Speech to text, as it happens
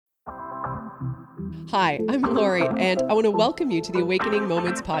Hi, I'm Lori, and I want to welcome you to the Awakening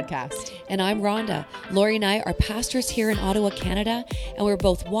Moments podcast. And I'm Rhonda. Lori and I are pastors here in Ottawa, Canada, and we're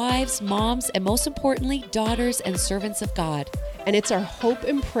both wives, moms, and most importantly, daughters and servants of God. And it's our hope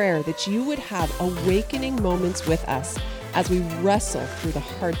and prayer that you would have awakening moments with us as we wrestle through the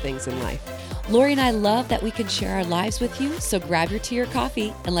hard things in life. Lori and I love that we can share our lives with you, so grab your tea or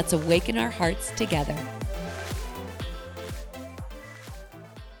coffee and let's awaken our hearts together.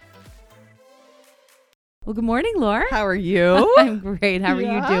 Well, good morning, Laura. How are you? I'm great. How are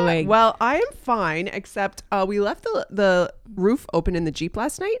you doing? Well, I am fine, except we left the roof open in the Jeep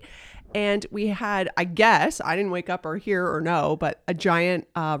last night, and we had, I guess, I didn't wake up or hear or know, but a giant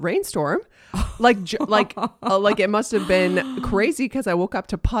rainstorm. Like it must have been crazy because I woke up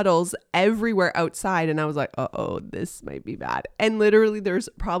to puddles everywhere outside, and I was like, uh-oh, this might be bad. And literally there's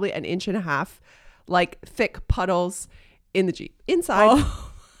probably an inch and a half, like thick puddles in the Jeep inside. Oh.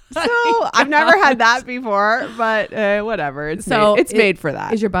 So I've never had that before, but whatever. It's made for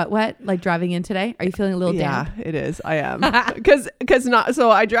that. Is your butt wet, like driving in today? Are you feeling a little damp? Yeah, it is. I am. Because not.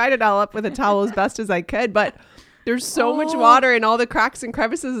 So I dried it all up with a towel as best as I could, but there's so much water in all the cracks and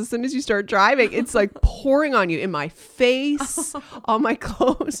crevices. As soon as you start driving, it's like pouring on you, in my face, all my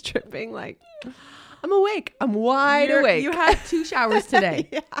clothes dripping. Like, I'm awake. I'm wide awake. You had 2 showers today.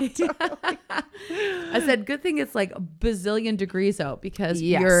 Yeah, totally. I said, good thing it's like a bazillion degrees out because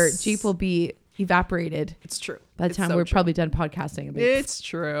Yes. your Jeep will be evaporated It's true. by the time we're probably done podcasting. It's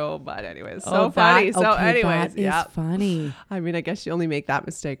true. But anyways, so funny. That is funny. I mean, I guess you only make that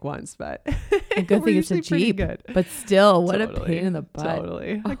mistake once, but A good thing it's a Jeep. Good. But still, what a Totally. pain in the butt.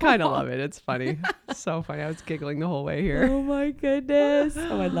 Totally. I kind of love it. It's funny. It's so funny. I was giggling the whole way here. Oh my goodness.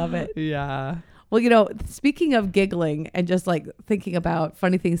 Oh, I love it. Yeah. Well, you know, speaking of giggling and just like thinking about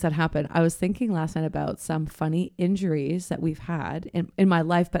funny things that happen, I was thinking last night about some funny injuries that we've had in my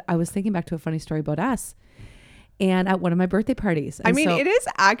life, but I was thinking back to a funny story about us and at one of my birthday parties. I mean, it is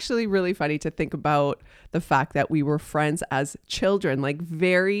actually really funny to think about the fact that we were friends as children, like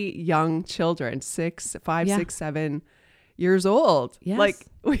very young children, 5, 6, 7 years old. Yes. Like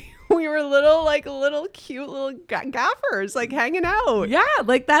we were little cute little gaffers, like hanging out. Yeah,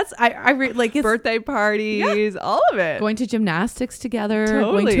 like that's like it's Birthday parties, all of it. going to gymnastics together,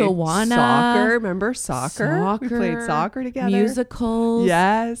 Totally. going to Awana, Soccer, remember soccer? We played soccer together. musicals,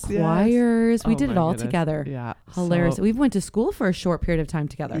 Yes. choirs. We Oh did it my all goodness. together. Yeah. Hilarious. So- We went to school for a short period of time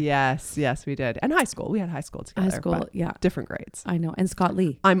together. Yes, we did. And high school. We had high school together. High school, but yeah. Different grades. I know. And Scott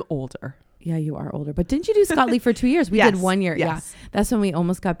Lee. I'm older. Yeah, you are older. But didn't you do Scott Lee for 2 years? We Yes, did 1 year. yes. Yeah. That's when we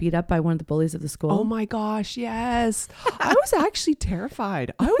almost got beat up by one of the bullies of the school. Oh my gosh, yes. I was actually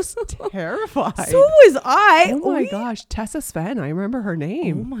terrified. I was terrified. So was I. Oh my gosh, Tessa Sven. I remember her Oh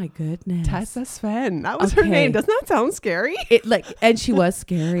name. my goodness. Tessa Sven. That was her Okay. name. Doesn't that sound scary? And she was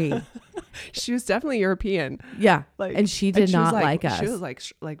scary. She was definitely European. Yeah. Like, and she did was not like us. She was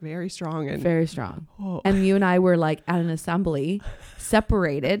like very strong and Very strong. Oh. And you and I were like at an assembly,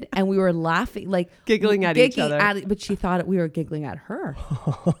 separated, and we were laughing, like Giggling at each other. but she thought we were giggling at her.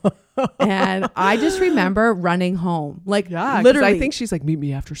 And I just remember running home, like yeah, 'cause literally. I think she's like, meet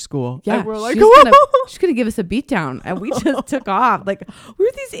me after school. Yeah, and we're like, she's gonna give us a beat down, and we just took off. Like we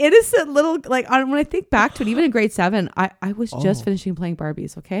were these innocent little, like when I think back to it, even in grade 7, I was just finishing playing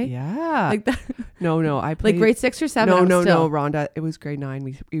Barbies. Okay, yeah, like that, no, I played, like grade 6 or 7. No, Rhonda, it was grade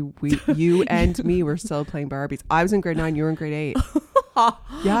 9. We you and me were still playing Barbies. I was in grade 9. You were in grade 8.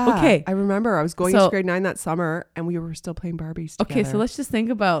 Yeah. Okay. I remember I was going into grade 9 that summer, and we were still playing Barbies together. Okay, so let's just think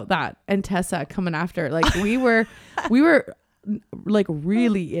about that and Tessa coming after. Like we were like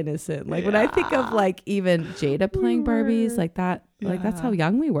really innocent. Like when I think of like even Jada playing Barbies like that, like that's how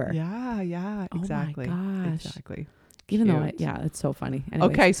young we were. Yeah, exactly. Oh my gosh. Exactly. Even though Cute. it's so funny.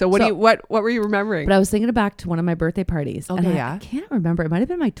 Anyways. Okay, so what were you remembering? But I was thinking back to one of my birthday parties. Okay, and yeah. I can't remember. It might have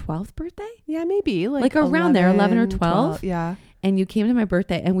been my 12th birthday. Yeah, maybe Like around there, 11 or 12. Yeah. And you came to my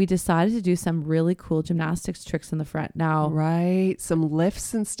birthday and we decided to do some really cool gymnastics tricks in the front. Now, Right. Some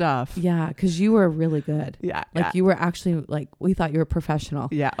lifts and stuff. yeah, because you were really good. Yeah. Like you were actually like, we thought you were professional.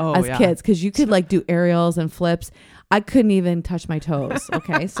 Yeah. Oh, as yeah. kids, because you could like do aerials and flips. I couldn't even touch my toes.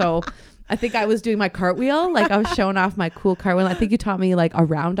 Okay. So I think I was doing my cartwheel. Like I was showing off my cool cartwheel. I think you taught me like a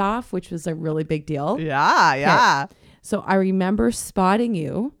round off, which was a really big deal. Yeah. So I remember spotting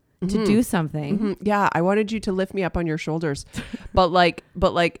you to do something. Mhm. Yeah, I wanted you to lift me up on your shoulders, but like,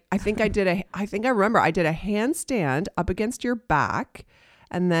 I think I remember I did a handstand up against your back,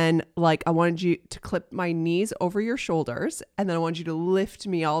 and then like I wanted you to clip my knees over your shoulders, and then I wanted you to lift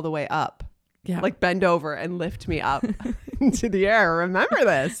me all the way up. Yeah. Like bend over and lift me up into the air. Remember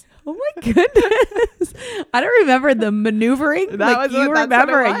this? Oh my goodness. I don't remember the maneuvering. That's you what it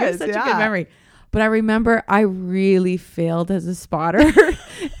remember it. You have was, such a yeah. good memory. But I remember I really failed as a spotter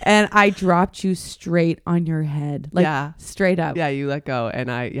and I dropped you straight on your head. Like Yeah. straight up. Yeah, you let go,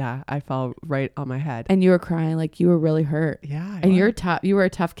 and I fell right on my head. And you were crying like you were really hurt. Yeah, I And was. you were a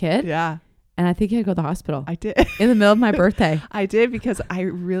tough kid. Yeah, And I think you had to go to the hospital I did. in the middle of my birthday. I did because I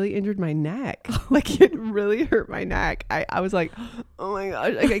really injured my neck. Like it really hurt my neck. I was like, oh my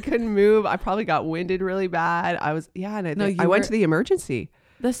gosh, like I couldn't move. I probably got winded really bad. I was, yeah, and No, you I went were- to the emergency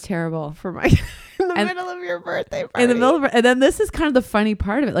That's terrible. for my in the And- middle of your birthday party. In the middle of, and then this is kind of the funny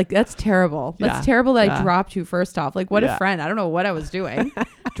part of it. Like that's terrible. That's Yeah. terrible that I Yeah. dropped you first off. Like what a Yeah. friend. I don't know what I was doing.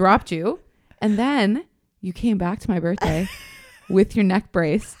 Dropped you. And then you came back to my birthday with your neck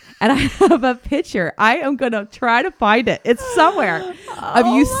brace. And I have a picture. I am going to try to find it. It's somewhere of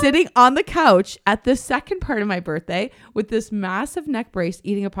you sitting on the couch at the second part of my birthday with this massive neck brace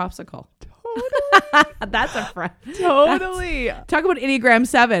eating a popsicle. That's a friend. Totally. Talk about Enneagram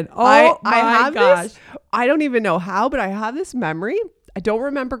 7. Oh I my have gosh. this. I don't even know how, but I have this memory. I don't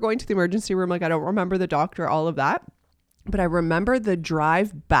remember going to the emergency room. Like I don't remember the doctor, all of that. But I remember the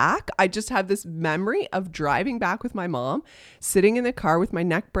drive back. I just have this memory of driving back with my mom, sitting in the car with my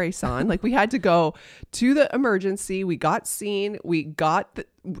neck brace on. Like we had to go to the emergency. We got seen.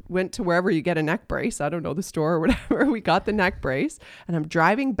 Went to wherever you get a neck brace. I don't know, the store or whatever. We got the neck brace and I'm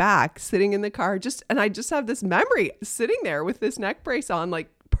driving back, sitting in the car and I just have this memory sitting there with this neck brace on, like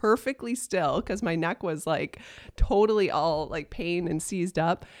perfectly still because my neck was like totally all like pain and seized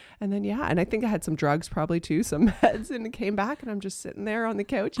up. And then and I think I had some drugs probably too, some meds, and it came back and I'm just sitting there on the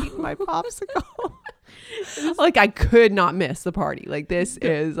couch eating my popsicle. Like I could not miss the party. Like this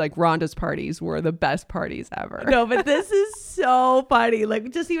is like Rhonda's parties were the best parties ever. No, but this is so funny.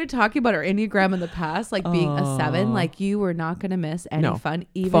 Like just even talking about our Enneagram in the past, like being a 7, like you were not going to miss any No. fun,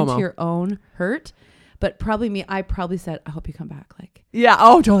 even FOMO. to your own hurt. But probably me, I probably said, I hope you come back. Like, Yeah.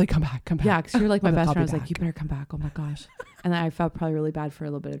 Oh, totally. Come back. yeah, because you're like my I'll best be friend. I was like, back. you better come back. Oh my gosh. And then I felt probably really bad for a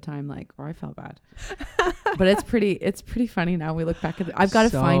little bit of time, like, or I felt bad. But it's pretty funny now. We look back at it. I've got to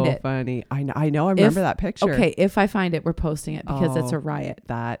find it. Funny. I know. I remember that picture. Okay, if I find it, we're posting it because it's a Oh, riot.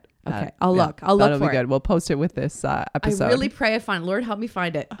 Okay. I'll look. I'll look That'll for be good. it. We'll post it with this episode. I really pray I find. Lord, help me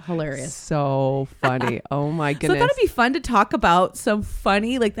find it. Hilarious. So funny. Oh my So I goodness. thought it'd be fun to talk about some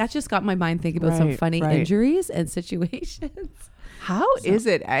funny, like that just got my mind thinking about some Right, funny right. injuries and situations. How is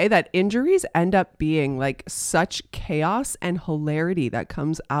it, that injuries end up being like such chaos and hilarity that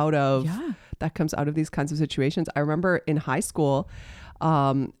comes out of these kinds of situations? I remember in high school,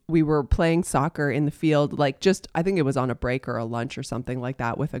 we were playing soccer in the field, like just, I think it was on a break or a lunch or something like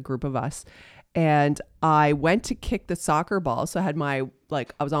that with a group of us. And I went to kick the soccer ball. So I had I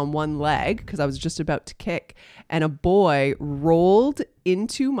was on one leg because I was just about to kick, and a boy rolled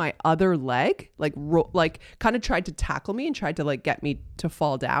into my other leg, kind of tried to tackle me and tried to like get me to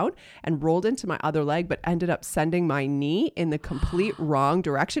fall down, and rolled into my other leg, but ended up sending my knee in the complete wrong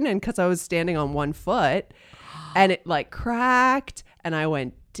direction. And because I was standing on one foot, and it like cracked and I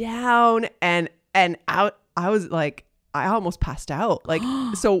went down and out. I was like, I almost passed out. Like,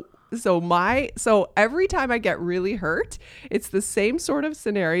 so every time I get really hurt, it's the same sort of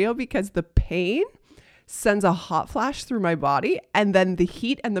scenario because the pain sends a hot flash through my body, and then the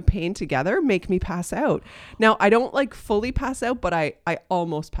heat and the pain together make me pass out. Now I don't like fully pass out, but I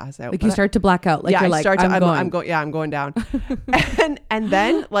almost pass out. Like But you start to black out. Like yeah, you're I like, start to, I'm going. I'm going down. and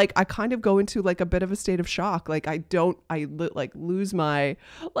then like I kind of go into like a bit of a state of shock. Like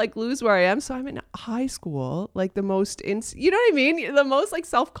lose where I am. So I'm in high school, like the most you know what I mean? The most like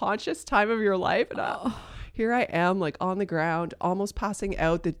self-conscious time of your life. And here I am, like on the ground, almost passing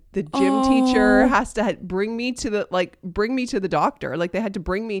out. The gym teacher has to bring me to the doctor. Like they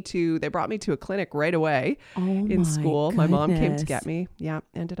brought me to a clinic right away in school. My mom came to get me. Yeah.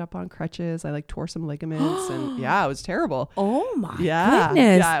 Ended up on crutches. I like tore some ligaments and it was terrible. Oh my Yeah.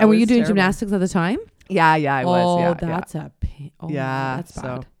 goodness. Yeah, it And were you was doing terrible. gymnastics at the time? Yeah, I was. Yeah, that's a pain. Oh, yeah. that's bad.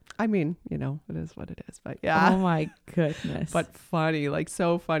 So, I mean, it is what it is, but yeah. Oh my goodness. But funny, like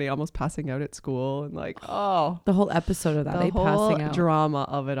so funny, almost passing out at school and like, the whole episode of that, the whole passing out. drama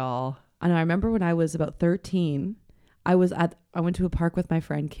of it all. And I remember when I was about 13, I went to a park with my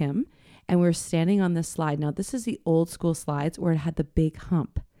friend Kim, and we were standing on this slide. Now, this is the old school slides where it had the big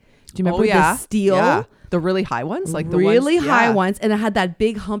hump. Do you remember the steel? Yeah. The really high ones? Like the really ones, high ones. And it had that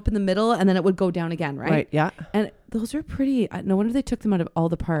big hump in the middle, and then it would go down again, right? Right, yeah. And those are pretty, no wonder they took them out of all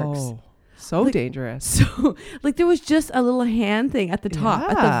the parks. Oh, so Like, dangerous. So, like, there was just a little hand thing at the top,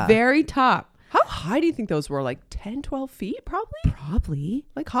 at Yeah. the very top. How high do you think those were? Like 10, 12 feet probably? Probably.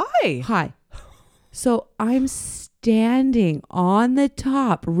 Like high. High. So I'm standing on the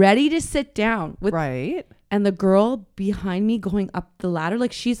top, ready to sit down with, Right. and the girl behind me going up the ladder,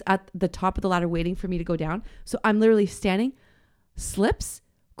 like she's at the top of the ladder waiting for me to go down. So I'm literally standing, slips,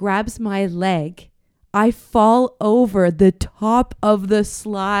 grabs my leg. I fall over the top of the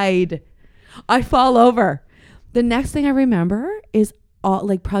slide. I fall over. The next thing I remember is all,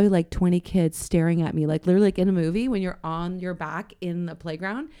 like probably like 20 kids staring at me, like literally like in a movie when you're on your back in the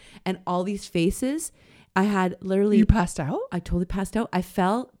playground and all these faces. I had literally, You passed out? I totally passed out. I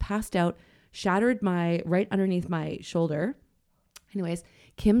fell, passed out, shattered my right underneath my shoulder. Anyways,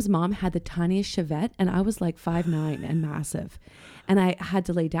 Kim's mom had the tiniest Chevette and I was like 5'9" and massive. And I had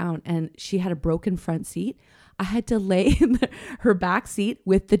to lay down and she had a broken front seat. I had to lay in her back seat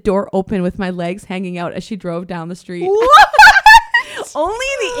with the door open with my legs hanging out as she drove down the street. Only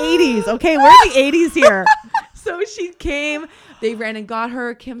in the 80s. Okay, we're in the 80s here. So she came, they ran and got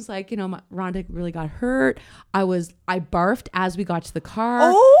her. Kim's like, Rhonda really got hurt. I barfed as we got to the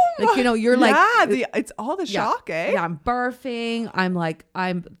car. Oh, like, you're like, it's all the shock, eh? yeah, I'm barfing.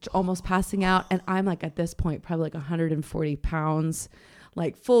 I'm almost passing out. And I'm like, at this point, probably like 140 pounds,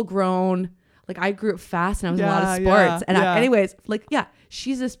 like full grown. Like I grew up fast and I was in a lot of sports. Anyways,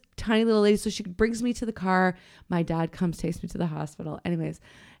 she's this tiny little lady. So she brings me to the car. My dad comes, takes me to the hospital. Anyways,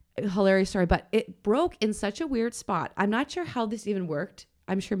 hilarious story, but it broke in such a weird spot. I'm not sure how this even worked.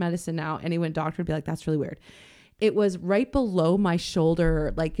 I'm sure medicine now, anyone doctor would be like, that's really weird. It was right below my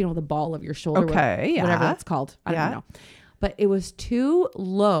shoulder, like, the ball of your shoulder, Okay, whatever that's called. I don't know. But it was too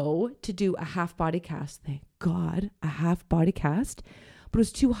low to do a half body cast. Thank God, a half body cast. But it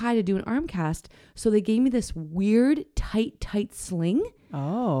was too high to do an arm cast. So they gave me this weird, tight sling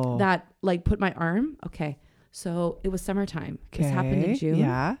that like put my arm. Okay. So it was summertime. This happened in June.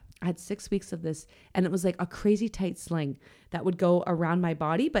 Yeah. I had 6 weeks of this and it was like a crazy tight sling that would go around my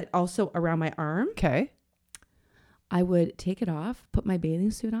body, but also around my arm. Okay. I would take it off, put my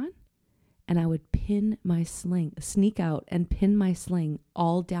bathing suit on, and I would pin my sling, sneak out and pin my sling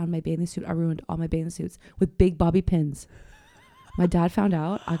all down my bathing suit. I ruined all my bathing suits with big bobby pins. My dad found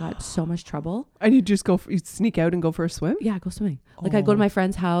out. I got so much trouble. And you just you'd sneak out and go for a swim? Yeah, go swimming. Like I'd go to my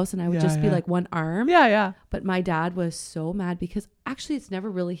friend's house and I would just be like one arm. Yeah, yeah. But my dad was so mad because actually it's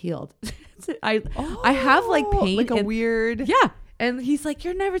never really healed. I have like pain. Like a weird. Yeah. And he's like,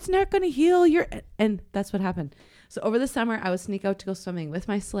 it's never going to heal. And that's what happened. So over the summer, I would sneak out to go swimming with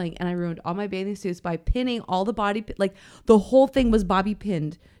my sling and I ruined all my bathing suits by pinning all the body, like the whole thing was bobby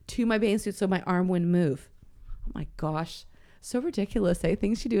pinned to my bathing suit so my arm wouldn't move. Oh my gosh. So ridiculous, eh?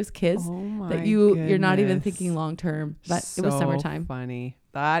 Things you do as kids that you're not even thinking long term. But it was summertime. Funny.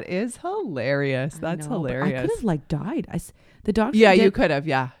 That is hilarious. That's hilarious. I could have like died. The doctor. Yeah, you could have.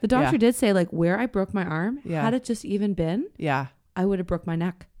 Yeah. The doctor did say like where I broke my arm. Yeah. Had it just even been. Yeah. I would have broke my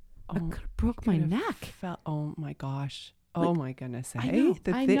neck. I could have broke my neck. Oh my gosh. Oh my goodness.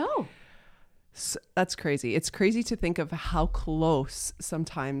 I know. So that's crazy. It's crazy to think of how close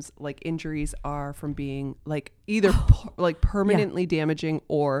sometimes like injuries are from being like either like permanently damaging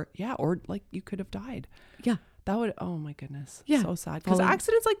or like you could have died. Yeah. That would, oh my goodness. Yeah. So sad. Because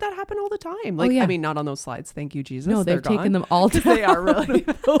accidents like that happen all the time. Like, I mean, not on those slides. Thank you, Jesus. No, they've taken them all down. They are really,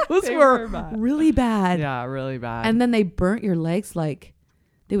 those were really bad. Yeah, really bad. And then they burnt your legs like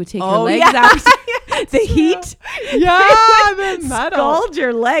they would take your legs out. The heat. Yeah, the metal. Scald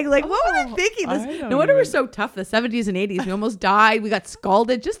your leg. Like, what were they thinking? No wonder we're so tough. The 70s and 80s. We almost died. We got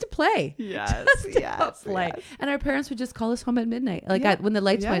scalded just to play. Yes. Just to play. Yes. And our parents would just call us home at midnight. Like when the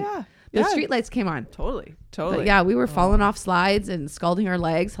lights went. The street lights came on. Totally. But yeah, we were falling off slides and scalding our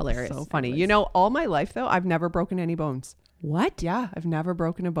legs. Hilarious. So funny. All my life though, I've never broken any bones. What? Yeah, I've never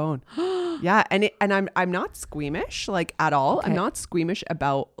broken a bone. Yeah, and I'm not squeamish like at all. Okay. I'm not squeamish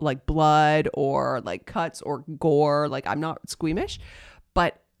about like blood or like cuts or gore. Like I'm not squeamish,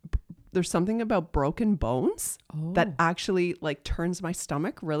 but there's something about broken bones that actually like turns my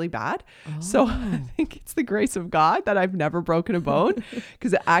stomach really bad. So I think it's the grace of God that I've never broken a bone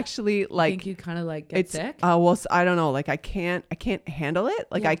because it actually like. You think you kind of like get sick? Well, I don't know. Like I can't handle it.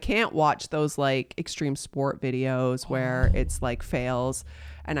 Like I can't watch those like extreme sport videos where it's like fails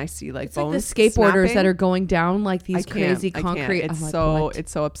and I see like it's bones like the skateboarders snapping. That are going down like these crazy concrete. It's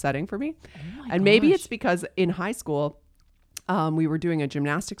it's so upsetting for me. And maybe it's because in high school, we were doing a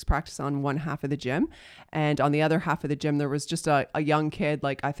gymnastics practice on one half of the gym And on the other half of the gym, there was just a young kid,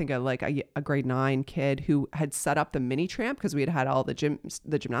 like I think a grade 9 kid who had set up the mini tramp because we had all the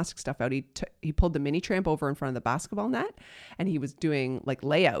gymnastic stuff out. He pulled the mini tramp over in front of the basketball net, and he was doing like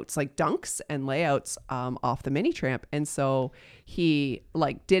layouts, like dunks and layouts off the mini tramp. And so he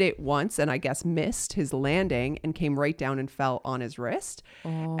like did it once and I guess missed his landing and came right down and fell on his wrist.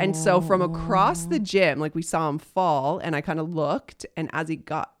 Oh. And so from across the gym, like we saw him fall, and I kind of looked, and as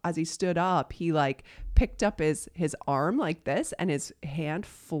he stood up, he like picked up his arm like this, and his hand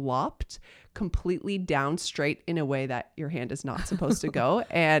flopped completely down straight in a way that your hand is not supposed to go.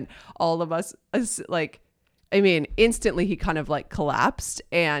 And all of us instantly he kind of like collapsed,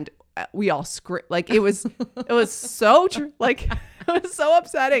 and we all like it was so like it was so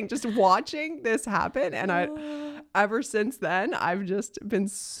upsetting just watching this happen. And ever since then I've just been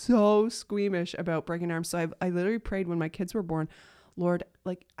so squeamish about breaking arms. So I literally prayed when my kids were born, Lord,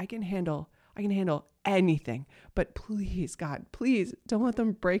 like I can handle anything, but please, God, please don't let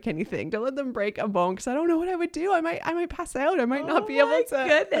them break anything. Don't let them break a bone, because I don't know what I would do. I might pass out. I might not be able to.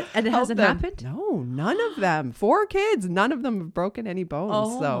 Goodness. And it hasn't happened? No, none of them. 4 kids, none of them have broken any bones.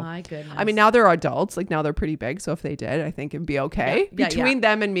 Oh my goodness. I mean, now they're adults. Like now they're pretty big. So if they did, I think it'd be okay. Between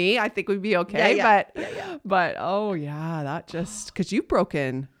them and me, I think we'd be okay. But oh yeah, that just, because you've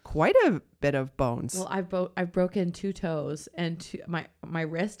broken quite a bit of bones. Well, I've broken 2 toes and my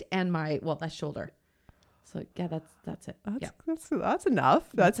wrist and that shoulder. So yeah, that's it. That's enough.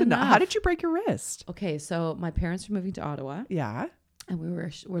 That's enough. How did you break your wrist? Okay, so my parents were moving to Ottawa. Yeah. And we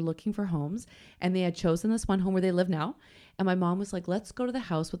were looking for homes, and they had chosen this one home where they live now. And my mom was like, let's go to the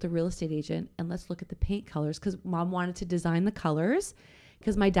house with the real estate agent and let's look at the paint colors, because mom wanted to design the colors,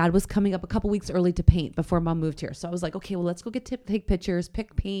 because my dad was coming up a couple weeks early to paint before mom moved here. So I was like, okay, well, let's go take pictures,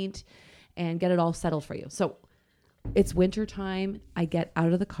 pick paint, and get it all settled for you. So it's winter time. I get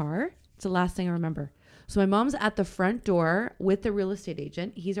out of the car. It's the last thing I remember. So my mom's at the front door with the real estate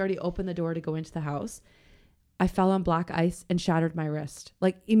agent. He's already opened the door to go into the house. I fell on black ice and shattered my wrist,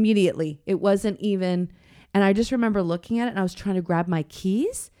 like immediately. It wasn't even, and I just remember looking at it and I was trying to grab my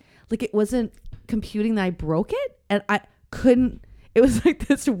keys. Like it wasn't computing that I broke it, and I couldn't. It was like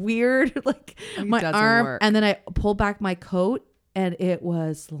this weird, like my arm. Work. And then I pulled back my coat and it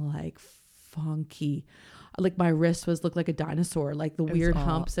was like funky. Like my wrist looked like a dinosaur, like the weird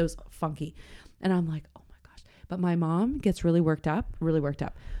humps. It was funky. And I'm like, oh my gosh. But my mom gets really worked up.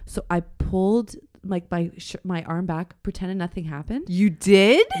 So I pulled like my arm back, pretended nothing happened. You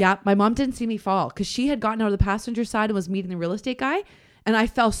did? Yeah. My mom didn't see me fall because she had gotten out of the passenger side and was meeting the real estate guy. And I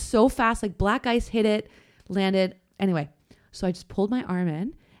fell so fast, like black ice hit it, landed. Anyway, so I just pulled my arm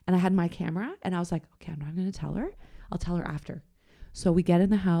in and I had my camera and I was like, okay, I'm not going to tell her. I'll tell her after. So we get in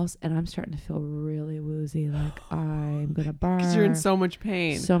the house and I'm starting to feel really woozy. Like I'm going to burn. Because you're in so much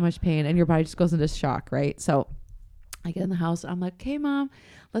pain. So much pain. And your body just goes into shock, right? So I get in the house. I'm like, okay, mom,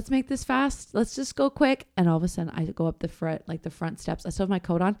 let's make this fast. Let's just go quick. And all of a sudden I go up the front steps. I still have my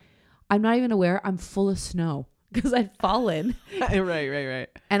coat on. I'm not even aware. I'm full of snow because I'd fallen. Right.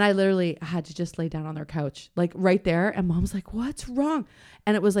 And I literally had to just lay down on their couch, like right there. And mom's like, what's wrong?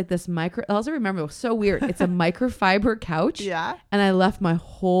 And it was like this I also remember, it was so weird. It's a microfiber couch. Yeah. And I left my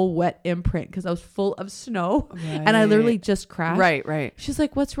whole wet imprint because I was full of snow. Right. And I literally just crashed. Right. She's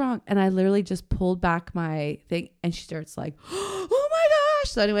like, what's wrong? And I literally just pulled back my thing and she starts like, oh my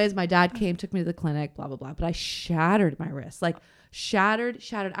gosh. So anyways, my dad came, took me to the clinic, blah, blah, blah. But I shattered my wrist, like shattered.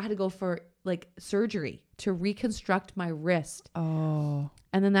 I had to go for like surgery to reconstruct my wrist. Oh.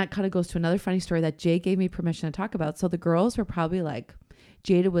 And then that kind of goes to another funny story that Jay gave me permission to talk about. So the girls were probably like,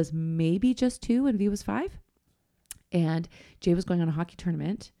 Jada was maybe just 2 and V was 5. And Jay was going on a hockey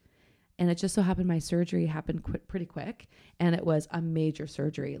tournament. And it just so happened my surgery happened pretty quick. And it was a major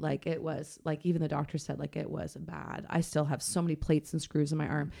surgery. Like it was like, even the doctor said like it was bad. I still have so many plates and screws in my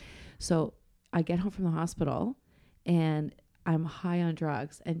arm. So I get home from the hospital and I'm high on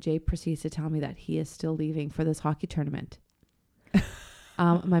drugs. And Jay proceeds to tell me that he is still leaving for this hockey tournament.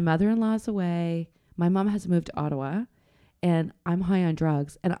 My mother-in-law's away. My mom has moved to Ottawa. And I'm high on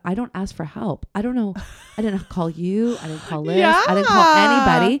drugs and I don't ask for help. I don't know. I didn't call you. I didn't call Liz. Yeah, I didn't call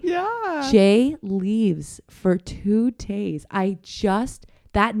anybody. Yeah. Jay leaves for 2 days. I just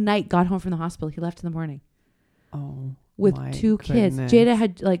that night got home from the hospital. He left in the morning. Oh, with 2 kids. Jada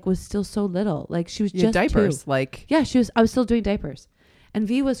had was still so little. Like she was just diapers. 2. I was still doing diapers. And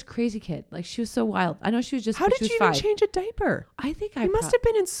V was crazy kid. Like she was so wild. I know she was just. How did you even change a diaper? I think you must have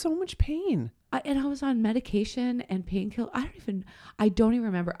been in so much pain. And I was on medication and painkiller. I don't even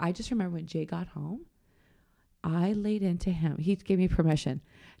remember. I just remember when Jay got home, I laid into him. He gave me permission.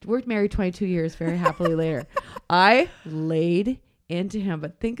 We're married 22 years, very happily later. I laid into him.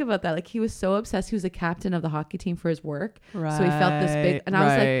 But think about that. Like, he was so obsessed. He was a captain of the hockey team for his work. Right. So he felt this big. And I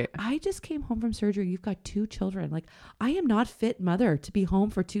was like, I just came home from surgery. You've got 2 children. Like, I am not fit mother to be home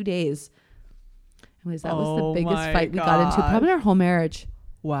for 2 days. Anyways, that was the biggest fight we got into. Probably our whole marriage.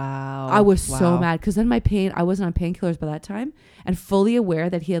 Wow. I was so mad because then I wasn't on painkillers by that time and fully aware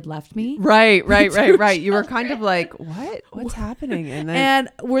that he had left me. Right. You were kind of like, what's happening? And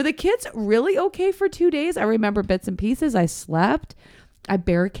were the kids really okay for 2 days? I remember bits and pieces. I slept. I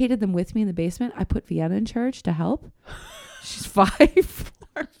barricaded them with me in the basement. I put Vienna in charge to help. She's 5.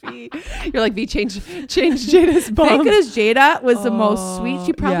 V. You're like, V, change Jada's bum. Thank goodness Jada was the most sweet.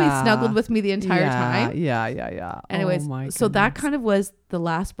 She probably snuggled with me the entire time. Yeah. Anyways, so that kind of was the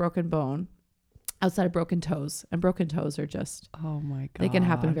last broken bone outside of broken toes. And broken toes are just, oh my god, they can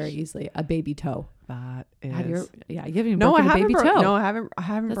happen very easily. A baby toe. That is. You haven't even broken a baby toe. No, I haven't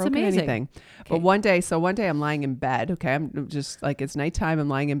That's broken amazing. anything. Okay. But one day I'm lying in bed. Okay. I'm just like, it's nighttime. I'm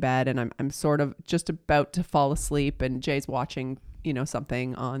lying in bed and I'm sort of just about to fall asleep and Jay's watching,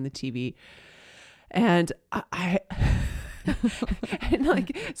 something on the TV. And and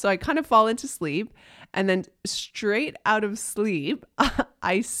like, so I kind of fall into sleep and then straight out of sleep,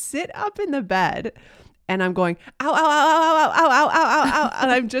 I sit up in the bed and I'm going, ow, ow, ow, ow, ow, ow, ow, ow, ow.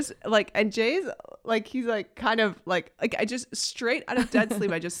 And I'm just like, and Jay's like, he's like, kind of like I just straight out of dead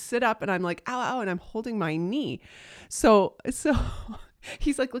sleep. I just sit up and I'm like, ow, ow. And I'm holding my knee. So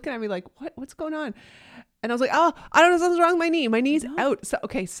he's like looking at me like, what's going on? And I was like, oh, I don't know, something's wrong with my knee. My knee's out. So,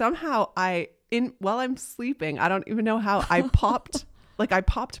 okay, somehow while I'm sleeping, I don't even know how I popped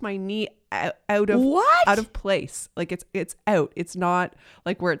my knee out of place. Like it's out. It's not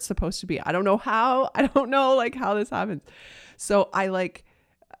like where it's supposed to be. I don't know how. I don't know like how this happens. So I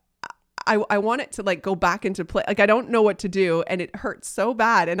want it to like go back into play. Like I don't know what to do and it hurts so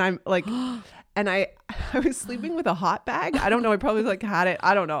bad. And I'm like, and I was sleeping with a hot bag. I don't know. I probably like had it.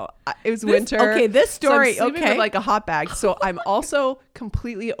 I don't know. It was winter. Okay, this story. So I'm sleeping with like a hot bag. So I'm also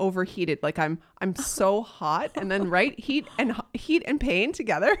completely overheated. Like I'm so hot, and then heat and pain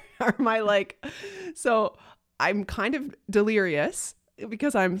together are my like. So I'm kind of delirious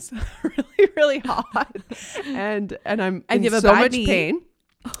because I'm really really hot, and I'm in so much pain.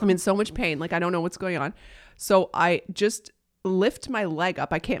 I'm in so much pain. Like I don't know what's going on. So I just lift my leg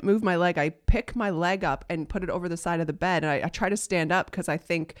up. I can't move my leg. I pick my leg up and put it over the side of the bed. And I try to stand up because I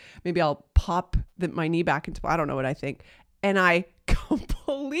think maybe I'll pop my knee back into, I don't know what I think. And I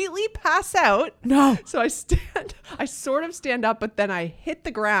completely pass out. No. So I sort of stand up, but then I hit the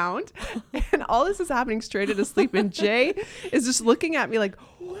ground and all this is happening straight into sleep. And Jay is just looking at me like,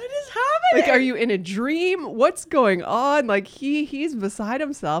 what is happening? Like, are you in a dream? What's going on? Like he's beside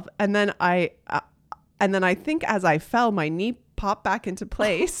himself. And then I think as I fell, my knee popped back into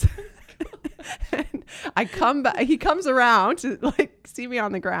place. And I come back. He comes around to like see me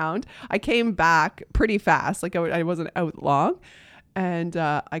on the ground. I came back pretty fast. Like I wasn't out long. And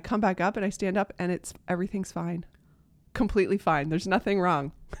I come back up and I stand up and everything's fine. Completely fine. There's nothing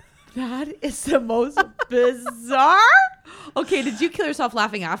wrong. That is the most bizarre. Okay. Did you kill yourself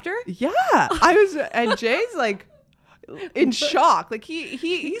laughing after? Yeah. And Jay's like, in shock. Like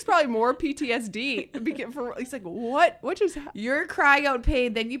he's probably more PTSD. He's like, what just happened? You're crying out in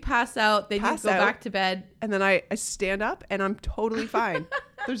pain, then you pass out, then you go back to bed. And then I stand up and I'm totally fine.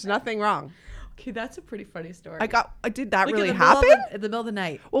 There's nothing wrong. Okay, that's a pretty funny story. Did that really happen? In the middle of the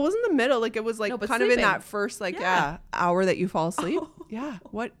night. Well, it wasn't the middle. Like it was like kind sleeping. of in that first hour that you fall asleep. Oh. Yeah.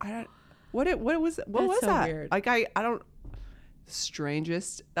 What was so that? Weird. Like I don't.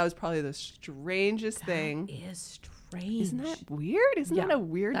 Strangest. That was probably the strangest thing. That is strange. Isn't that weird? Isn't that a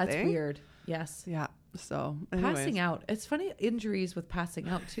weird thing? That's weird. Yes. Yeah. So passing out. It's funny, injuries with passing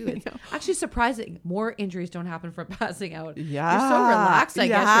out too. It's actually surprising. More injuries don't happen from passing out. Yeah. You're so relaxed. I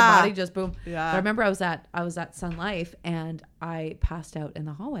guess your body just boom. Yeah. But I remember I was at Sun Life and I passed out in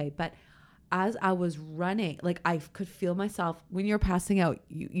the hallway. But as I was running, like I could feel myself when you're passing out,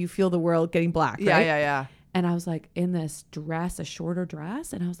 you feel the world getting black. Right? Yeah. And I was like in this dress, a shorter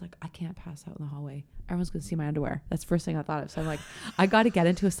dress. And I was like, I can't pass out in the hallway. Everyone's going to see my underwear. That's the first thing I thought of. So I'm like, I got to get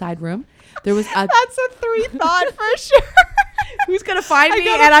into a side room. That's a 3 thought for sure. Who's going to find me?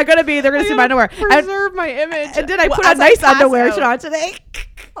 And they're going to see my underwear. Preserve my image. And did I put a nice underwear on today?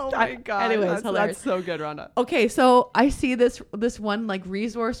 Oh my God. Anyways, that's so good, Rhonda. Okay. So I see this one like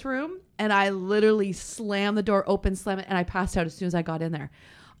resource room and I literally slammed the door open, slam it. And I passed out as soon as I got in there.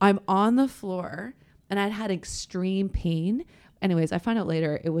 I'm on the floor. And I'd had extreme pain. Anyways, I found out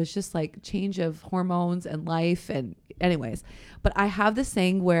later it was just like change of hormones and life. And anyways, but I have this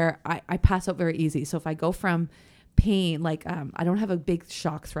thing where I pass out very easy. So if I go from pain. Like I don't have a big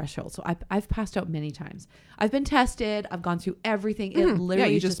shock threshold, so I've passed out many times. I've been tested. I've gone through everything. It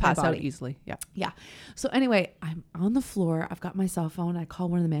literally you is just my pass out body. easily. Yeah. Yeah. So anyway, I'm on the floor. I've got my cell phone. I call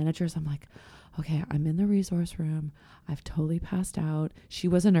one of the managers. I'm like, okay, I'm in the resource room. I've totally passed out. She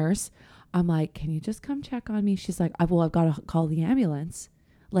was a nurse. I'm like, can you just come check on me? She's like, I've got to call the ambulance.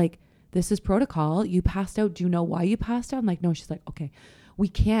 Like, this is protocol. You passed out. Do you know why you passed out? I'm like, no. She's like, okay, we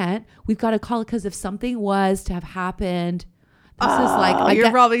can't. We've got to call it because if something was to have happened, this is like,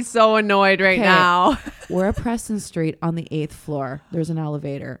 you're probably so annoyed right now. We're at Preston Street on the 8th floor. There's an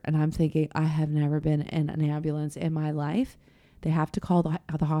elevator. And I'm thinking, I have never been in an ambulance in my life. They have to call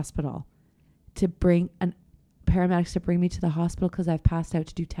the hospital to bring paramedics to bring me to the hospital because I've passed out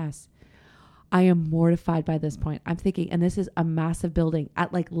to do tests. I am mortified by this point. I'm thinking, and this is a massive building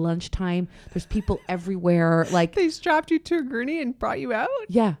at like lunchtime. There's people everywhere. Like they strapped you to a gurney and brought you out?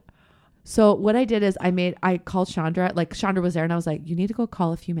 Yeah. So what I did is I called Chandra. Like Chandra was there and I was like, you need to go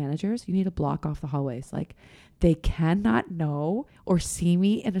call a few managers. You need to block off the hallways. Like they cannot know or see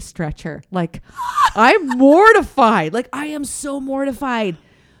me in a stretcher. Like I'm mortified. Like I am so mortified.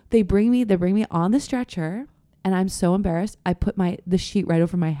 They bring me on the stretcher and I'm so embarrassed. I put the sheet right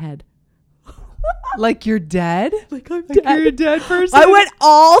over my head. Like you're dead? Like I'm dead. You're a dead person? I went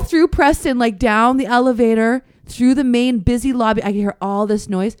all through Preston, like down the elevator, through the main busy lobby. I could hear all this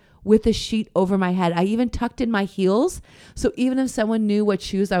noise with a sheet over my head. I even tucked in my heels. So even if someone knew what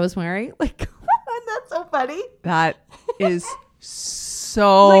shoes I was wearing, like, that's so funny. That is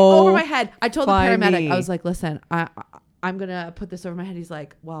so like over my head. I told funny. the paramedic, I was like, listen, I'm going to put this over my head. He's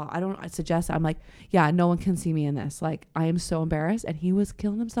like, well, I suggest. I'm like, yeah, no one can see me in this. Like, I am so embarrassed. And he was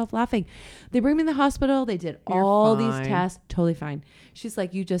killing himself laughing. They bring me in the hospital. They did all these tests. Totally fine. She's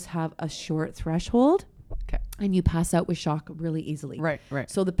like, you just have a short threshold. Okay. And you pass out with shock really easily. Right.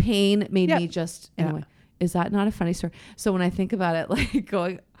 So the pain made me just, anyway, is that not a funny story? So when I think about it, like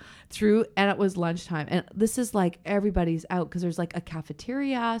going through, and it was lunchtime. And this is like everybody's out because there's like a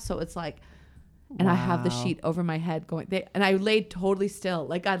cafeteria. So it's like, and I have the sheet over my head going, and I laid totally still.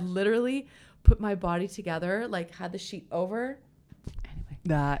 Like I literally put my body together, like had the sheet over. Anyway.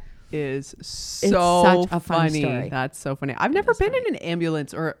 That is so such a funny funny. story. That's so funny. I've never been in an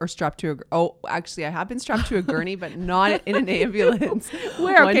ambulance or strapped to actually I have been strapped to a gurney, but not in an ambulance.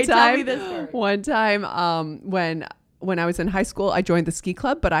 Where? Okay, tell me this story. One time, when I was in high school, I joined the ski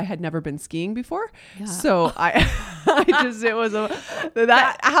club, but I had never been skiing before. Yeah. So how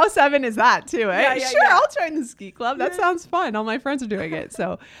 7 is that too, eh? Sure, I'll join the ski club. That sounds fun. All my friends are doing it.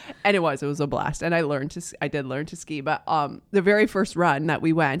 So, and it was a blast. And I did learn to ski, but the very first run that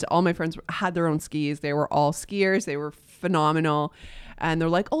we went, all my friends had their own skis. They were all skiers. They were phenomenal. And they're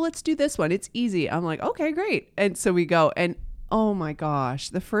like, oh, let's do this one. It's easy. I'm like, okay, great. And so we go, and oh my gosh,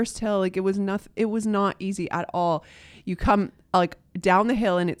 the first hill, like it was not easy at all. You come like down the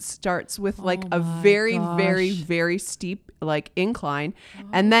hill and it starts with like a very, very, very steep like incline.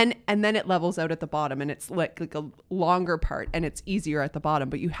 And then it levels out at the bottom and it's like a longer part and it's easier at the bottom,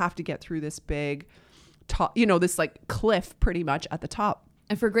 but you have to get through this big top, this like cliff pretty much at the top.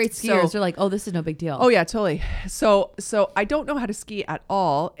 And for great skiers, they're like, oh, this is no big deal. Oh yeah, totally. So I don't know how to ski at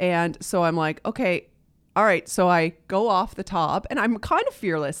all. And so I'm like, okay, all right. So I go off the top and I'm kind of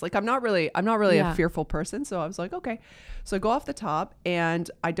fearless. Like I'm not really a fearful person. So I was like, okay. So I go off the top and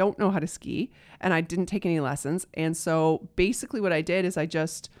I don't know how to ski and I didn't take any lessons. And so basically what I did is I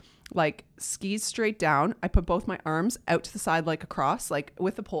just like skis straight down. I put both my arms out to the side, like across, like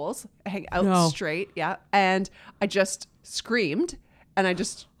with the poles, hang out straight. Yeah. And I just screamed and I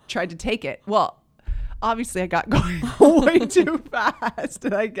just tried to take it. Well, obviously I got going way too fast.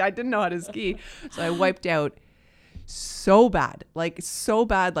 I didn't know how to ski. So I wiped out so bad, like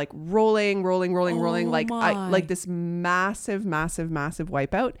rolling, like this massive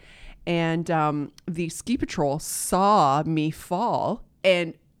wipeout. And the ski patrol saw me fall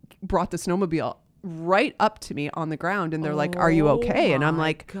and brought the snowmobile right up to me on the ground. And they're like, are you okay? And I'm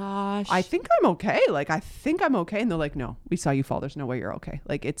like, gosh, I think I'm okay. Like, I think I'm okay. And they're like, no, we saw you fall. There's no way you're okay.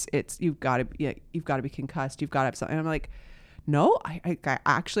 Like you've got to be concussed. You've got to have something. And I'm like, no, I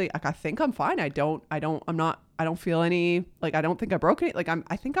actually, like, I think I'm fine. I don't feel any, like, I don't think I broke it. Like,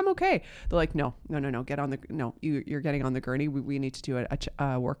 I think I'm okay. They're like, no, get on you're getting on the gurney. We need to do a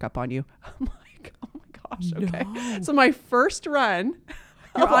workup on you. I'm like, oh my gosh. Okay. No. So my first run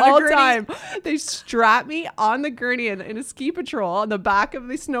of all time, they strap me on the gurney in a ski patrol on the back of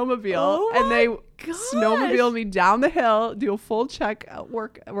the snowmobile, and snowmobile me down the hill, do a full check,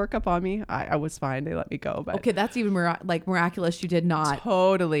 work up on me. I was fine. They let me go. But Okay, that's even miraculous. You did not.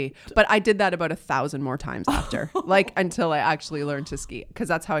 Totally. But I did that about 1,000 more times after, like until I actually learned to ski, because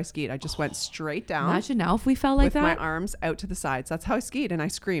that's how I skied. I just went straight down. Imagine now if we felt like with that. my arms out to the sides. That's how I skied, and I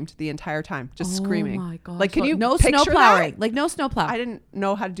screamed the entire time, just screaming. Oh my god! Like, can you no picture snow plowing? that? Like no snow plow. I didn't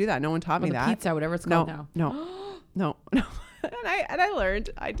know how to do that. No one taught me the that. pizza, whatever it's called now. No. And I learned.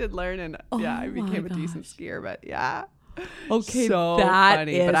 I did learn, and I became a decent skier. But yeah. Okay, so that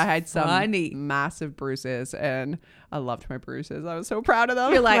funny. is But I had some funny. massive bruises, and I loved my bruises. I was so proud of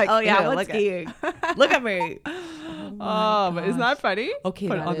them. You're like, oh yeah, ew, what's look at- skiing? Look at me. But isn't that funny? Okay,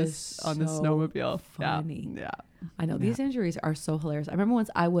 But that on is on the so snowmobile. funny. Yeah. I know these injuries are so hilarious. I remember once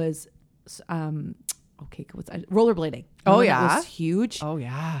I was, rollerblading. Oh, Remember yeah? that was huge. Oh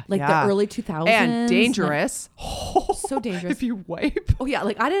yeah. Like yeah. the early 2000s. and dangerous. So dangerous. If you wipe. Oh yeah,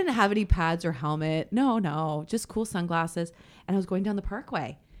 like I didn't have any pads or helmet. No, just cool sunglasses. And I was going down the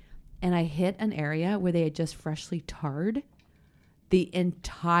parkway, and I hit an area where they had just freshly tarred the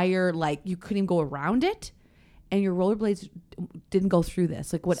entire, like you couldn't even go around it, and your rollerblades didn't go through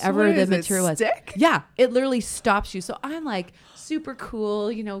this. Like whatever what the is it, material was. stick? Yeah, it literally stops you. So I'm like super cool,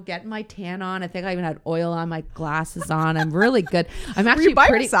 getting my tan on. I think I even had oil on, my glasses on. I'm really good. I'm Were actually you by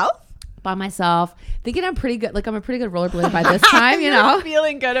pretty yourself? by myself, thinking I'm pretty good. Like I'm a pretty good rollerblader by this time, You're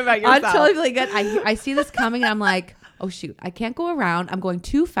feeling good about yourself. I'm totally feeling good. I see this coming, and I'm like, oh shoot, I can't go around. I'm going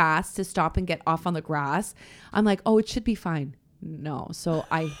too fast to stop and get off on the grass. I'm like, oh, it should be fine. No. So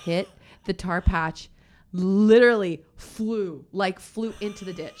I hit the tar patch, literally flew into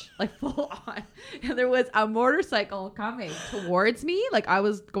the ditch, like full on. And there was a motorcycle coming towards me. Like I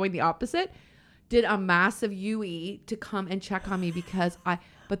was going the opposite, did a massive UE to come and check on me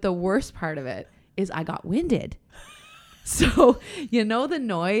but the worst part of it is I got winded. So, the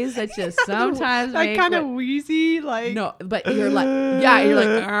noise that just sometimes that kind of wheezy, like no, but you're like,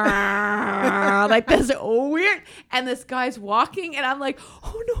 "Argh," like this weird, and this guy's walking, and I'm like,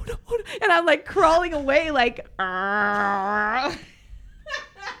 oh no, and I'm like crawling away, like, "Argh."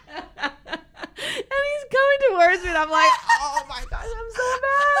 And he's coming towards me, and I'm like, oh my gosh, I'm so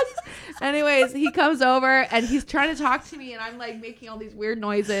mad. Anyways, he comes over, and he's trying to talk to me, and I'm like making all these weird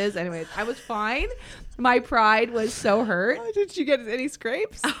noises. Anyways, I was fine. My pride was so hurt. Did you get any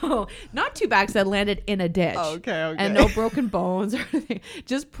scrapes? Oh, not too bad because I landed in a ditch. Oh, okay. And no broken bones or anything.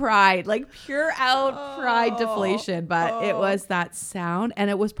 Just pride, like pure out pride deflation. But it was that sound, and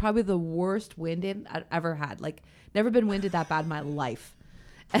it was probably the worst winded I've ever had. Like, never been winded that bad in my life.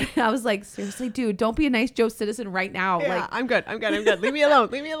 And I was like, seriously, dude, don't be a nice Joe citizen right now. Yeah, Like, I'm good. Leave me alone.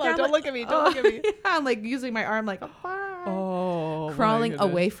 Yeah, Don't look at me. Don't look at me. Yeah, I'm like using my arm, like, crawling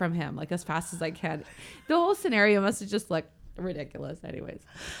away from him, like as fast as I can. The whole scenario must have just looked ridiculous. Anyways,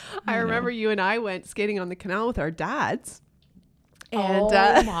 I remember you and I went skating on the canal with our dads. And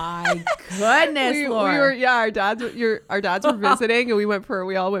oh my goodness, we Lord. were our dads were visiting, and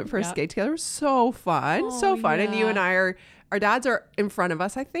we all went for a skate together. It was so fun. And you and our dads are in front of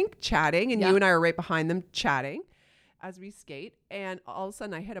us, I think, chatting, and you and I are right behind them chatting as we skate. And all of a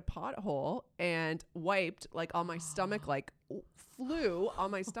sudden I hit a pothole and wiped like on my stomach, like flew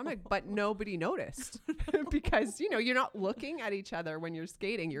on my stomach, but nobody noticed because, you're not looking at each other when you're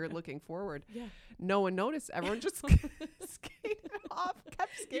skating. You're looking forward. Yeah. No one noticed. Everyone just skated off,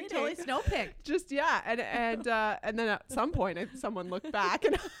 kept skating. You totally snow picked. Just, yeah. And then at some point, someone looked back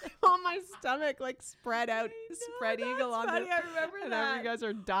and I'm on my stomach, like spread eagle on funny. I remember and that. you guys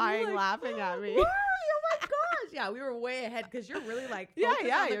are dying laughing at me. Oh my gosh. Yeah, we were way ahead because you're really like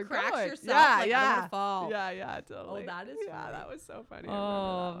focused on the you're cracks going. yourself. Yeah, like, yeah. I'm gonna fall. Yeah, totally. Oh, that is funny. that was so funny.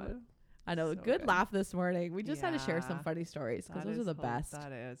 I know. So good laugh this morning. We just had to share some Yeah. funny stories because those are the best.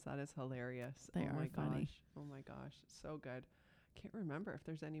 That is hilarious. They oh are my funny. gosh. Oh my gosh. So good. Can't remember if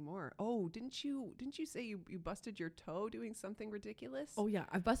there's any more. Oh, didn't you say you busted your toe doing something ridiculous? Oh yeah,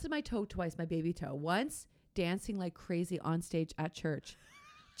 I've busted my toe twice, my baby toe. Once dancing like crazy on stage at church,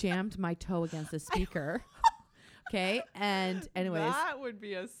 jammed my toe against the speaker. Okay, and anyways, that would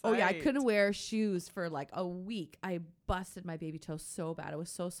be a sight. Oh yeah, I couldn't wear shoes for like a week. I busted my baby toe so bad; it was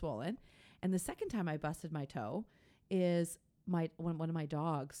so swollen. And the second time I busted my toe is when one of my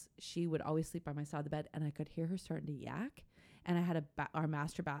dogs. She would always sleep by my side of the bed, and I could hear her starting to yak. And I had our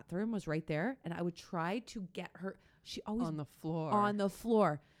master bathroom was right there, and I would try to get her. She always on the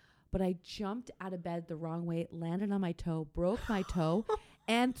floor. But I jumped out of bed the wrong way, landed on my toe, broke my toe,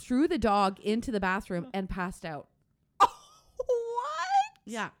 and threw the dog into the bathroom and passed out. What?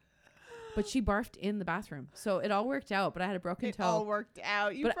 Yeah. but she barfed in the bathroom. So it all worked out, but I had a broken toe. It all worked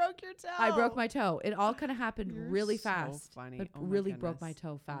out. You But broke your toe. I broke my toe. It all kind of happened You're really so fast. funny. But Oh my really broke goodness. my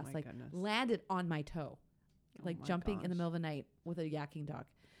toe Oh fast. my Like goodness. landed on my toe. Like my jumping in the gosh. middle of the night with a yakking dog.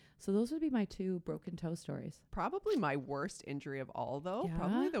 So those would be my 2 broken toe stories. Probably my worst injury of all, though. Yeah?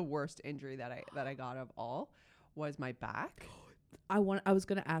 Probably the worst injury that I got of all was my back. I was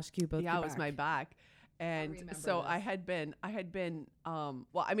going to ask you about Yeah, your it was back. my back. And remember so this. I had been,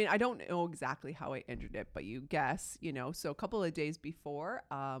 well, I mean, I don't know exactly how I injured it, but you guess, so a couple of days before,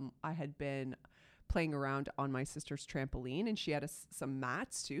 I had been playing around on my sister's trampoline, and she had some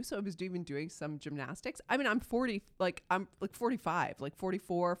mats too. So I was even doing some gymnastics. I mean, I'm 40, I'm like 45, like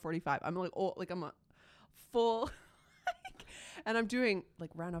 44, 45. I'm like, oh, like I'm a full, and I'm doing like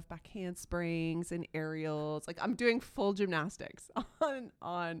round off back handsprings and aerials. Like I'm doing full gymnastics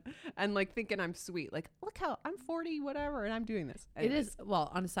on, and like thinking I'm sweet. Like, look how I'm 40, whatever. And I'm doing this. It is,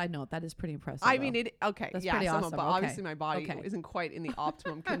 well, on a side note, that is pretty impressive. I mean, okay. That's Yeah. pretty awesome. But Okay. obviously my body Okay. isn't quite in the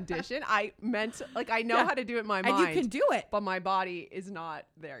optimum condition. I meant like, I know Yeah. how to do it in my And mind. you can do it. But my body is not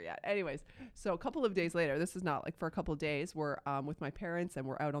there yet. Anyways, so a couple of days later, this is not like for a couple of days, we're with my parents and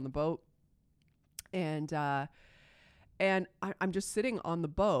we're out on the boat. And I'm just sitting on the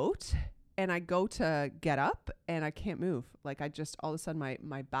boat, and I go to get up and I can't move. Like I just, all of a sudden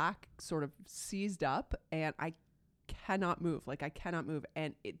my back sort of seized up and I cannot move. Like I cannot move.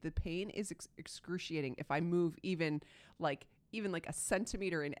 And the pain is excruciating. If I move even like a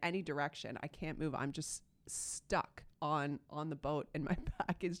centimeter in any direction, I can't move. I'm just stuck on the boat, and my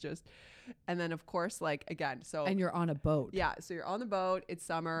back is just, and then of course, like again, so And you're on a boat. yeah, so you're on the boat, it's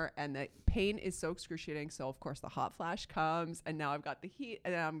summer, and the pain is so excruciating. So of course the hot flash comes, and now I've got the heat,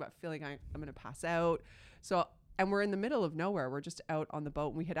 and I'm feeling I'm gonna pass out. So, and we're in the middle of nowhere. We're just out on the boat,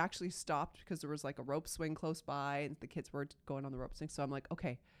 and we had actually stopped because there was like a rope swing close by, and the kids were going on the rope swing. So I'm like,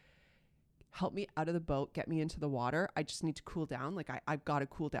 okay, help me out of the boat, get me into the water. I just need to cool down. Like I've got to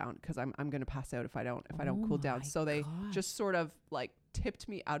cool down because I'm going to pass out if I don't cool down. my So they gosh. just sort of like tipped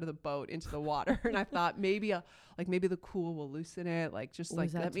me out of the boat into the water. And I thought maybe the cool will loosen it. Like just like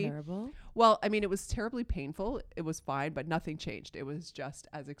Was that let me. terrible? Well, I mean, it was terribly painful. It was fine, but nothing changed. It was just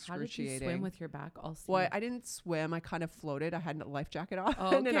as How did you excruciating. swim with your back all season? Well, I didn't swim. I kind of floated. I had a life jacket on,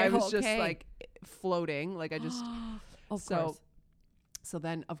 Oh, and I was just okay. like floating. Like I just. Of so course. So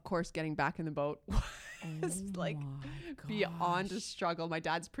then, of course, getting back in the boat was like my beyond a gosh. struggle. My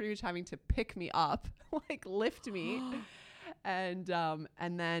dad's pretty much having to pick me up, like lift me. And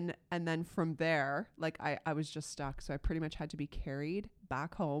then from there, like I was just stuck. So I pretty much had to be carried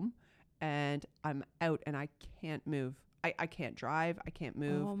back home, and I'm out and I can't move. I can't drive. I can't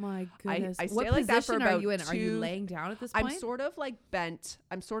move. Oh my goodness. I stay what like that for position about are you in? Are you 2 laying down at this point? I'm sort of like bent,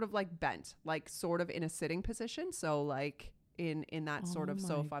 like sort of in a sitting position. So like in that sort of,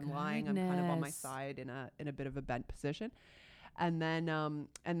 so my if I'm lying, I'm kind of on my goodness. side in a bit of a bent position. And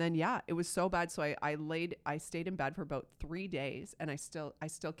then, yeah, it was so bad. So I stayed in bed for about 3 days, and I still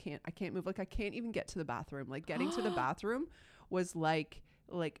can't move. Like I can't even get to the bathroom. Like getting to the bathroom was like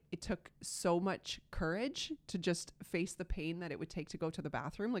it took so much courage to just face the pain that it would take to go to the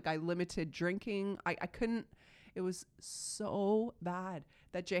bathroom. Like I limited drinking. I couldn't, it was so bad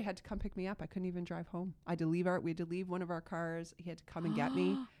that Jay had to come pick me up. I couldn't even drive home. We had to leave one of our cars. He had to come and get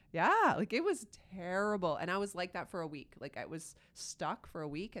me. Yeah. Like it was terrible. And I was like that for a week. Like I was stuck for a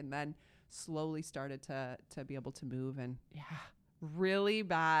week, and then slowly started to be able to move, and yeah, really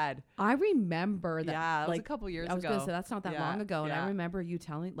bad. I remember that. Yeah, it was like a couple years I was going ago. to say that's not that Yeah, long ago, and yeah. I remember you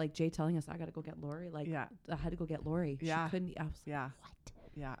Jay telling us, "I got to go get Lori." Like, Yeah. I had to go get Lori. Yeah. She couldn't. I was like, Yeah. what?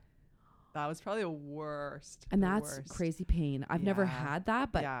 Yeah. That was probably the worst. And the that's worst. crazy pain. I've never Yeah. had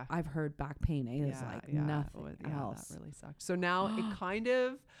that, but Yeah. I've heard back pain is like nothing else. That really sucked. So now it kind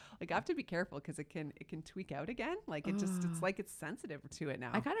of like I have to be careful because it can tweak out again. Like it's like it's sensitive to it now.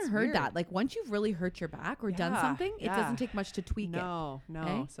 I kind It's of heard weird. that. Like once you've really hurt your back or done Yeah, something, it yeah. doesn't take much to tweak it. No.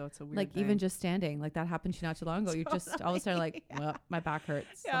 eh? So it's a weird Like thing. even just standing, like that happened to you not too long ago. You just all of a sudden like, well, my back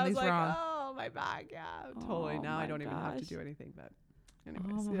hurts. yeah, I was Something's like, wrong. oh, my back. Yeah, totally. Oh Now I my don't even have to gosh. do anything. But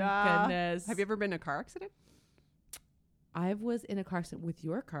anyways, Oh my yeah. goodness. Have you ever been in a car accident? I was in a car accident with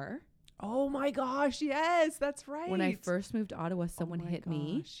your car. Oh my gosh, yes, that's right. When I first moved to Ottawa, someone Oh my hit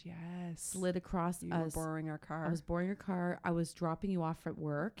me, gosh, yes. slid across You were us. borrowing our car. I was borrowing your car. I was dropping you off at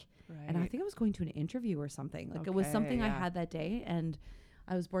work. And I Right. think I was going to an interview or something. Like it was Okay, something I yeah. had that day. And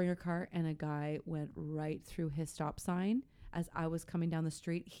I was borrowing your car, and a guy went right through his stop sign as I was coming down the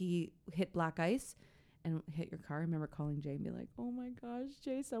street. He hit black ice and hit your car. I remember calling Jay and be like, oh my gosh,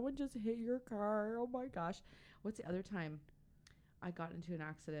 Jay, someone just hit your car. Oh my gosh. What's the other time I got into an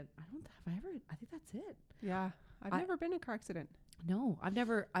accident? I think that's it. Yeah, I've never been in a car accident. No, I've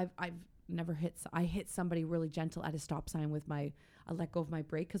never, I've never hit. I hit somebody really gentle at a stop sign with I let go of my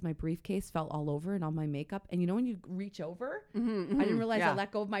brake because my briefcase fell all over and all my makeup. And you know when you reach over, I didn't realize I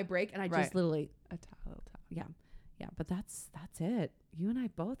let go of my brake and I just literally a little towel. Yeah. But that's it. You and I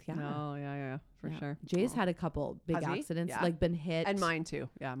both. Yeah. Oh yeah, for sure. Jay's had a couple big accidents, like been hit, and mine too.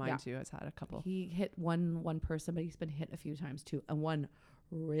 Yeah, mine too has had a couple. He hit one person, but he's been hit a few times too, and one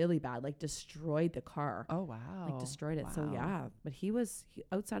really bad, like destroyed the car. Oh wow, like destroyed it. Wow. So yeah, but he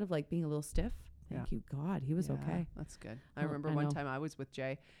outside of like being a little stiff. Thank you God, he was okay. That's good. I remember one time I was with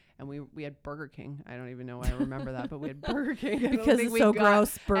Jay and we had Burger King. I don't even know why I remember that, but we had Burger King because it's so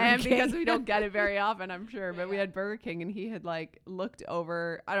gross. Burger King. Because we don't get it very often, I'm sure. But we had Burger King and he had like looked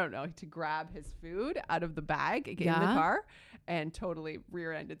over, I don't know, to grab his food out of the bag in the car and totally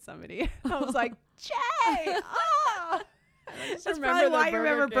rear-ended somebody. I was like, Jay, That's probably why you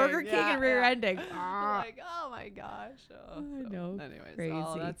remember Burger King and rear-ending. Like, oh my gosh. I know. Anyways,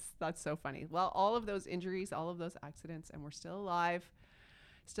 crazy. That's so funny. Well, all of those injuries, all of those accidents, and we're still alive.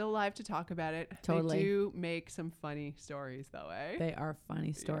 Still alive to talk about it. Totally. They do make some funny stories though, eh? They are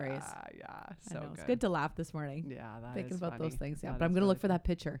funny stories. Yeah. So good. It's good to laugh this morning. Yeah, thinking about funny. those things. Yeah, but I'm going to look for that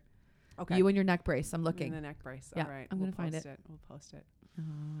picture. Okay. You and your neck brace. I'm looking. And the neck brace. Yeah, All right. I'm going to find it. We'll post it. Oh,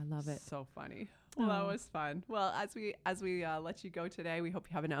 I love it. So funny. Well, that was fun. Well, as we let you go today, we hope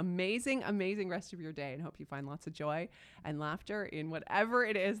you have an amazing, amazing rest of your day and hope you find lots of joy and laughter in whatever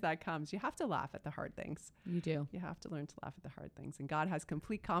it is that comes. You have to laugh at the hard things. You do. You have to learn to laugh at the hard things. And God has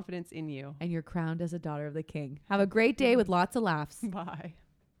complete confidence in you. And you're crowned as a daughter of the King. Have a great day with lots of laughs. Bye.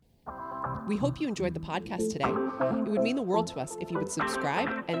 We hope you enjoyed the podcast today. It would mean the world to us if you would subscribe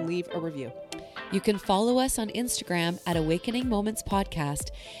and leave a review. You can follow us on Instagram at Awakening Moments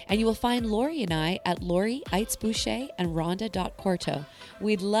Podcast, and you will find Lori and I at Lori Eitz Boucher and Rhonda.Corto.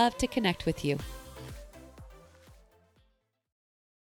 We'd love to connect with you.